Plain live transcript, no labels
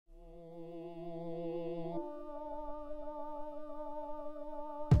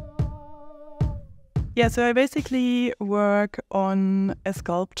Yeah, so I basically work on a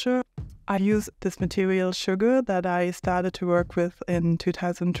sculpture. I use this material sugar that I started to work with in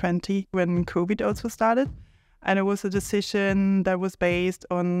 2020 when COVID also started. And it was a decision that was based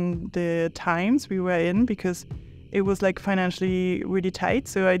on the times we were in because it was like financially really tight.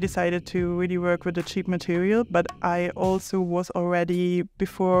 So I decided to really work with a cheap material. But I also was already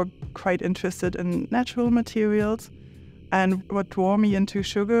before quite interested in natural materials. And what drew me into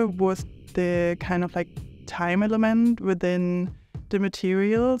sugar was the kind of like time element within the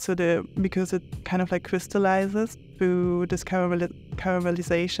material. So because it kind of like crystallizes through this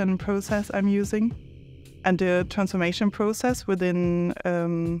caramelization process I'm using. And the transformation process within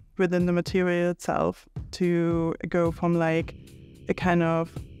the material itself to go from like a kind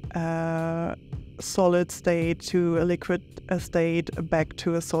of solid state to a liquid state back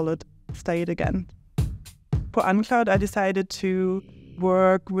to a solid state again. For Uncloud, I decided to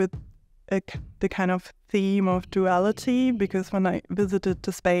work with the kind of theme of duality because when I visited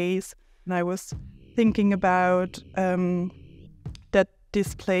the space, and I was thinking about that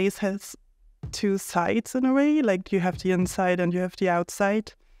this place has two sides in a way, like you have the inside and you have the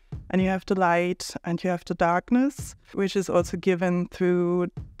outside, and you have the light and you have the darkness, which is also given through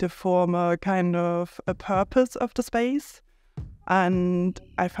the former kind of a purpose of the space. And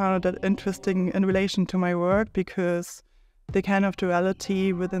I found that interesting in relation to my work because the kind of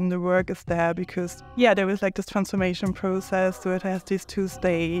duality within the work is there because, there is like this transformation process, so it has these two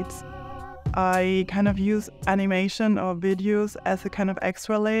states. I kind of use animation or videos as a kind of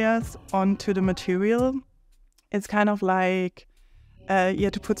extra layers onto the material. It's kind of like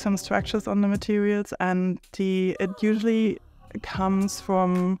to put some structures on the materials, and it usually comes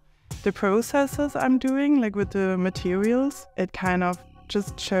from the processes I'm doing, like with the materials. It kind of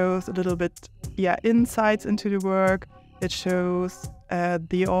just shows a little bit, insights into the work. It shows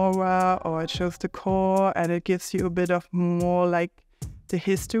the aura, or it shows the core, and it gives you a bit of more like the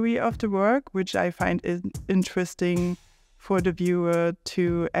history of the work, which I find is interesting for the viewer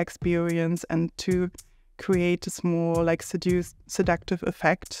to experience and to create this more like seductive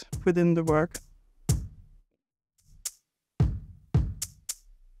effect within the work.